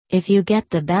If you get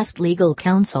the best legal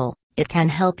counsel, it can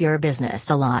help your business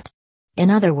a lot. In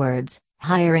other words,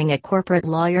 hiring a corporate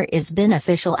lawyer is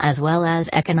beneficial as well as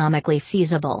economically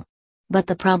feasible. But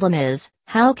the problem is,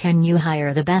 how can you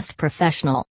hire the best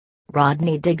professional?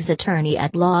 Rodney Diggs, attorney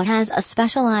at law, has a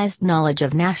specialized knowledge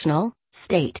of national,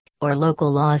 state, or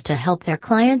local laws to help their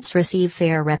clients receive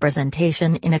fair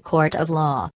representation in a court of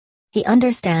law. He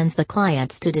understands the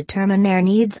clients to determine their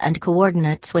needs and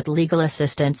coordinates with legal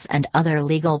assistants and other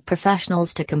legal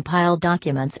professionals to compile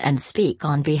documents and speak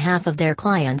on behalf of their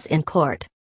clients in court.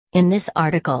 In this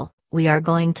article, we are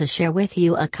going to share with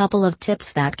you a couple of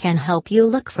tips that can help you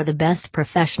look for the best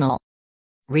professional.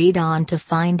 Read on to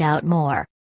find out more.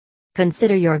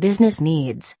 Consider your business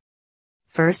needs.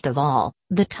 First of all,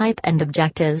 the type and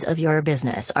objectives of your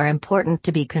business are important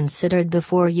to be considered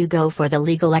before you go for the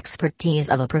legal expertise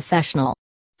of a professional.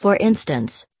 For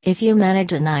instance, if you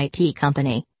manage an IT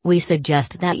company, we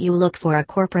suggest that you look for a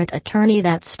corporate attorney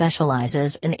that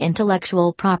specializes in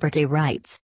intellectual property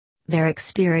rights. Their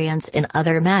experience in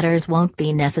other matters won't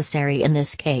be necessary in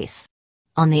this case.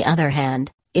 On the other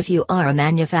hand, if you are a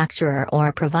manufacturer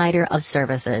or provider of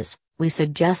services, we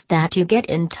suggest that you get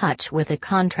in touch with a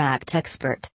contract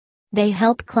expert. They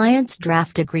help clients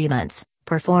draft agreements,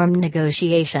 perform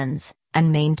negotiations,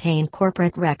 and maintain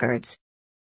corporate records.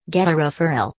 Get a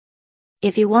referral.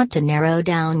 If you want to narrow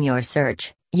down your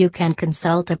search, you can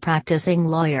consult a practicing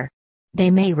lawyer. They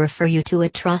may refer you to a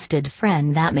trusted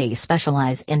friend that may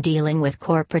specialize in dealing with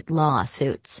corporate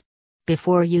lawsuits.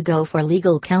 Before you go for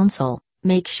legal counsel,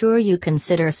 make sure you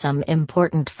consider some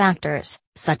important factors,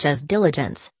 such as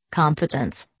diligence,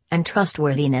 competence, and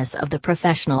trustworthiness of the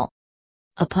professional.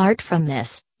 Apart from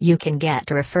this, you can get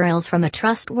referrals from a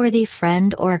trustworthy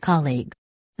friend or colleague.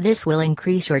 This will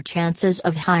increase your chances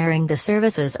of hiring the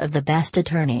services of the best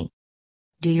attorney.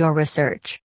 Do your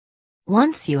research.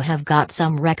 Once you have got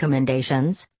some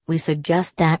recommendations, we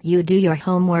suggest that you do your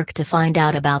homework to find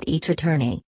out about each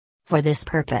attorney. For this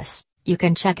purpose, you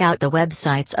can check out the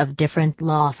websites of different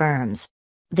law firms.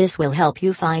 This will help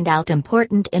you find out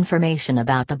important information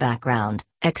about the background,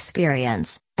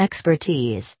 experience,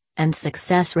 expertise, and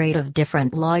success rate of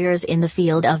different lawyers in the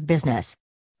field of business.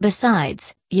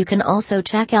 Besides, you can also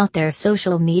check out their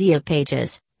social media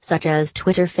pages, such as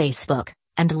Twitter, Facebook,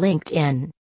 and LinkedIn.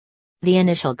 The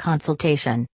initial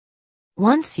consultation.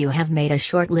 Once you have made a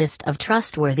short list of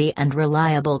trustworthy and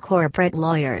reliable corporate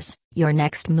lawyers, your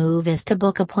next move is to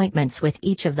book appointments with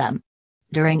each of them.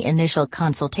 During initial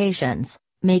consultations,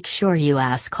 make sure you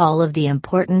ask all of the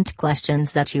important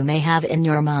questions that you may have in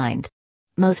your mind.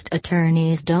 Most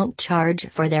attorneys don't charge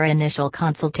for their initial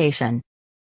consultation.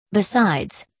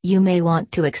 Besides, you may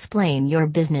want to explain your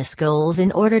business goals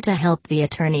in order to help the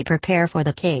attorney prepare for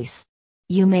the case.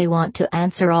 You may want to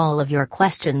answer all of your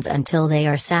questions until they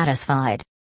are satisfied.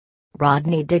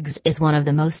 Rodney Diggs is one of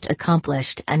the most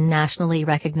accomplished and nationally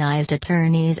recognized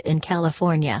attorneys in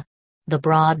California. The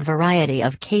broad variety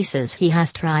of cases he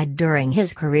has tried during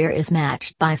his career is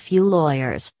matched by few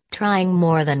lawyers, trying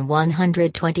more than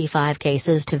 125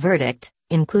 cases to verdict,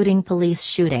 including police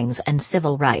shootings and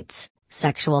civil rights,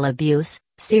 sexual abuse,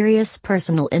 serious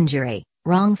personal injury,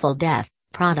 wrongful death,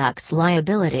 products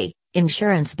liability,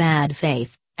 insurance bad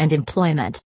faith, and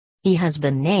employment. He has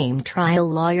been named Trial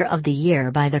Lawyer of the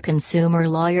Year by the Consumer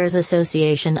Lawyers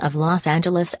Association of Los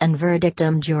Angeles and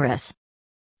Verdictum Juris.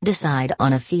 Decide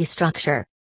on a fee structure.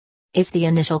 If the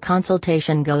initial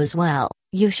consultation goes well,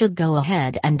 you should go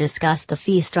ahead and discuss the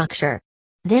fee structure.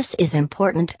 This is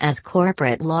important as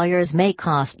corporate lawyers may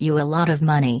cost you a lot of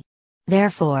money.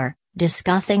 Therefore,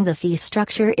 discussing the fee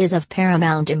structure is of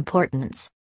paramount importance.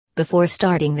 Before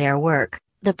starting their work,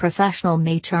 the professional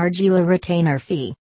may charge you a retainer fee.